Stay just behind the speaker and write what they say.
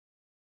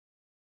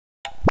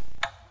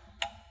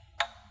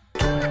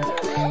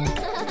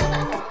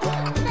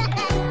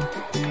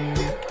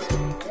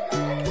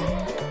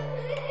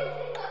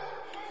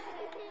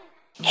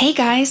Hey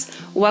guys,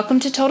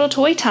 welcome to Total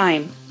Toy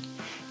Time.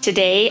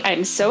 Today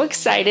I'm so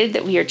excited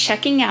that we are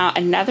checking out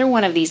another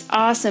one of these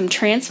awesome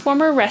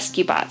Transformer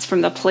Rescue Bots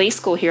from the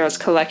Playskool Heroes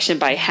Collection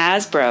by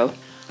Hasbro.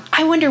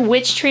 I wonder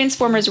which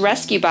Transformers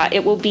Rescue Bot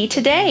it will be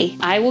today.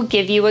 I will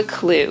give you a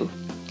clue.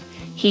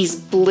 He's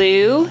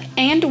blue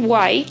and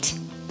white,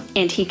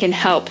 and he can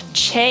help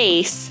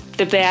chase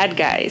the bad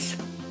guys.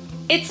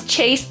 It's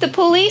Chase the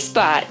Police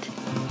Bot.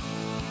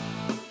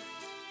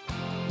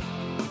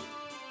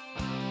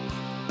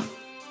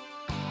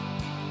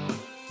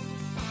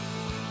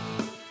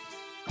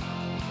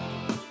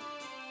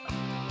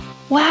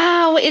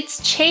 Wow,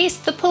 it's Chase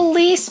the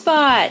Police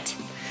Bot!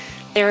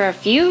 There are a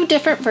few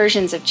different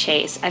versions of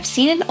Chase. I've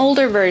seen an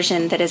older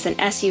version that is an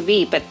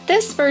SUV, but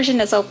this version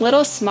is a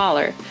little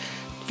smaller.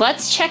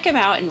 Let's check him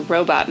out in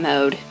robot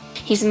mode.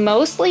 He's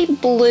mostly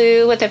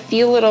blue with a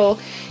few little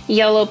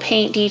yellow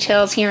paint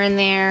details here and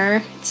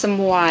there, some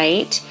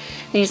white.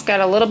 And he's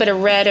got a little bit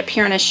of red up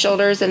here on his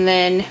shoulders, and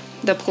then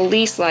the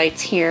police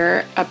lights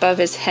here above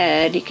his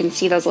head. You can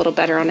see those a little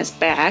better on his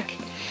back.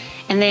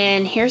 And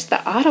then here's the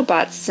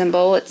Autobots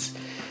symbol. It's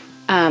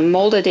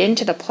molded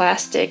into the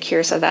plastic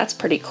here, so that's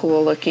pretty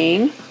cool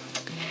looking.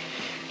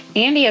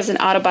 And he has an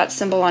Autobot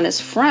symbol on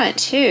his front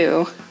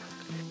too.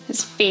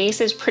 His face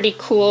is pretty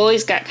cool.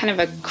 He's got kind of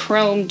a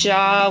chrome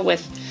jaw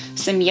with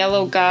some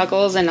yellow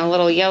goggles and a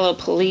little yellow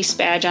police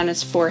badge on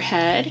his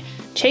forehead.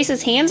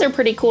 Chase's hands are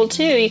pretty cool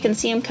too. You can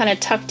see him kind of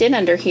tucked in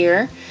under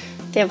here.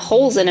 They have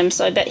holes in him,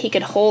 so I bet he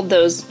could hold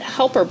those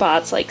helper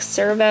bots like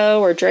Servo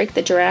or Drake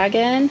the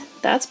Dragon.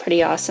 That's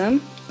pretty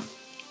awesome.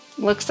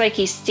 Looks like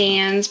he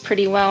stands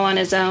pretty well on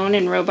his own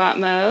in robot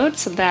mode,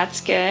 so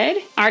that's good.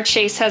 Our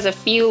Chase has a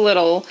few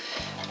little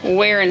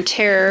wear and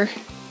tear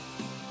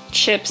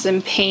chips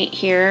and paint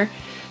here.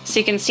 So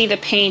you can see the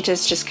paint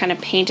is just kind of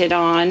painted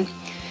on.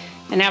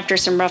 And after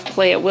some rough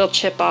play, it will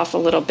chip off a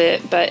little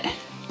bit, but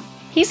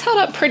he's held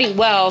up pretty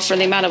well for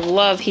the amount of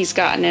love he's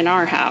gotten in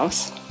our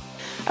house.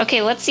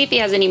 Okay, let's see if he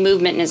has any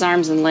movement in his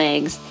arms and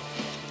legs.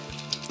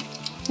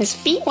 His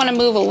feet want to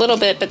move a little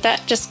bit, but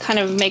that just kind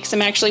of makes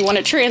him actually want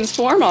to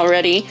transform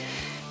already.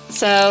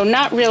 So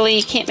not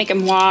really, can't make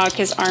him walk,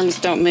 his arms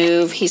don't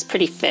move, he's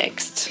pretty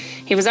fixed.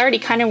 He was already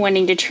kind of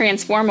wanting to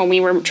transform when we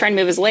were trying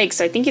to move his legs,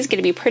 so I think he's going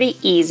to be pretty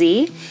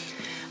easy.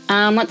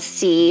 Let's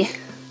see.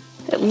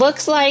 It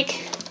looks like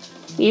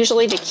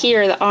usually the key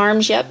are the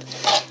arms, yep.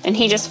 And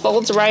he just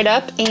folds right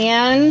up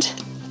and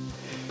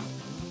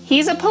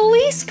he's a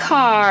police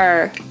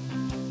car.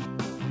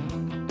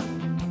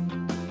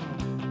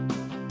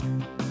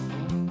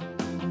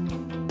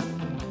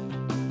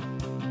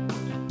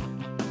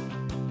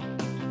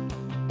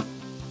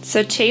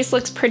 So Chase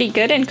looks pretty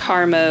good in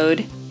car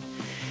mode.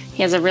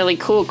 He has a really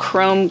cool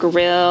chrome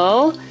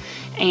grille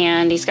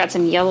and he's got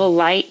some yellow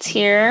lights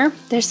here.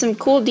 There's some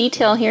cool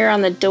detail here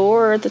on the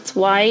door that's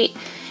white.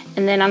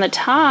 And then on the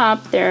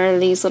top, there are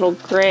these little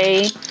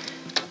gray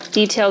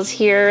details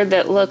here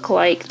that look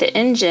like the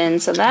engine.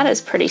 So that is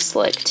pretty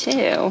slick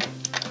too.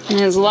 And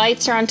his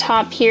lights are on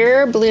top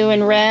here, blue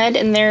and red.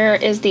 And there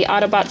is the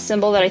Autobot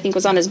symbol that I think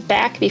was on his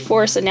back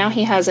before. So now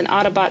he has an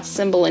Autobot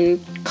symbol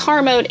in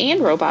car mode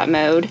and robot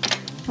mode.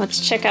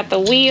 Let's check out the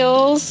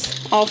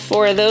wheels. All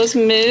four of those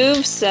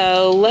move,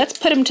 so let's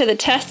put him to the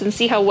test and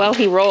see how well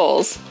he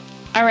rolls.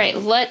 All right,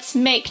 let's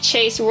make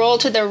Chase roll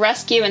to the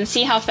rescue and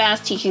see how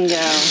fast he can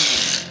go.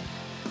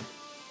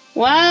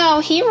 Wow,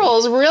 he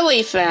rolls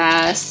really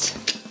fast.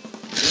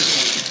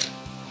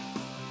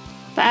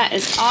 That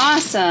is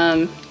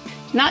awesome.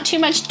 Not too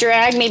much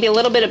drag, maybe a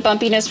little bit of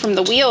bumpiness from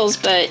the wheels,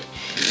 but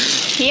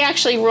he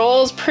actually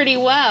rolls pretty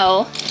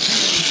well.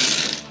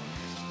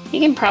 He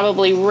can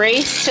probably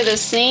race to the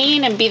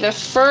scene and be the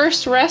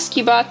first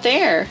rescue bot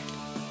there.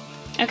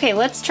 Okay,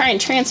 let's try and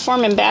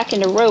transform him back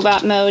into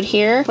robot mode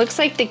here. Looks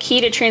like the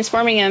key to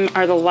transforming him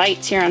are the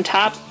lights here on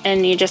top,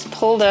 and you just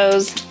pull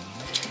those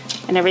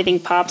and everything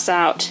pops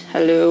out.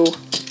 Hello.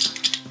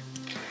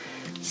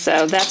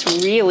 So that's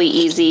really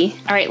easy.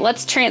 All right,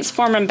 let's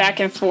transform him back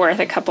and forth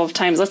a couple of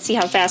times. Let's see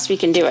how fast we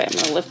can do it.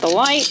 I'm gonna lift the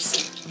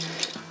lights,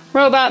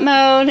 robot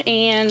mode,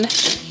 and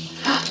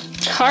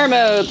car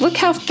mode. Look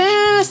how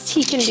fast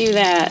he can do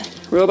that.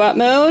 Robot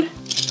mode.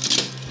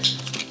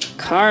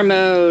 Car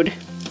mode.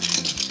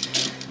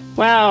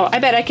 Wow, I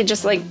bet I could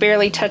just like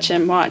barely touch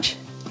him. Watch.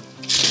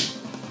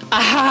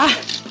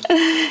 Aha!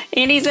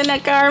 And he's in a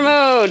car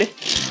mode.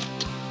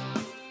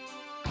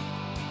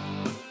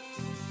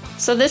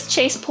 So this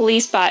Chase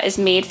Police Bot is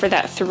made for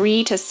that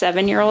 3 to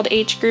 7-year-old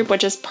age group,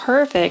 which is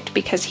perfect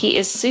because he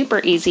is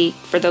super easy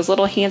for those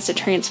little hands to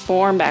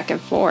transform back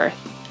and forth.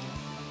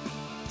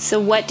 So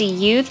what do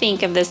you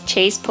think of this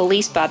Chase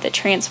Police Bot that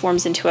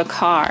transforms into a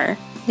car?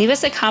 Leave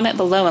us a comment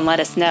below and let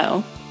us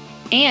know.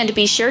 And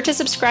be sure to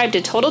subscribe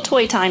to Total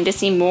Toy Time to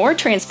see more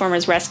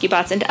Transformers Rescue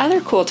Bots and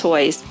other cool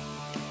toys.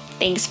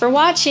 Thanks for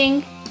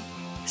watching.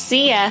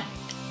 See ya!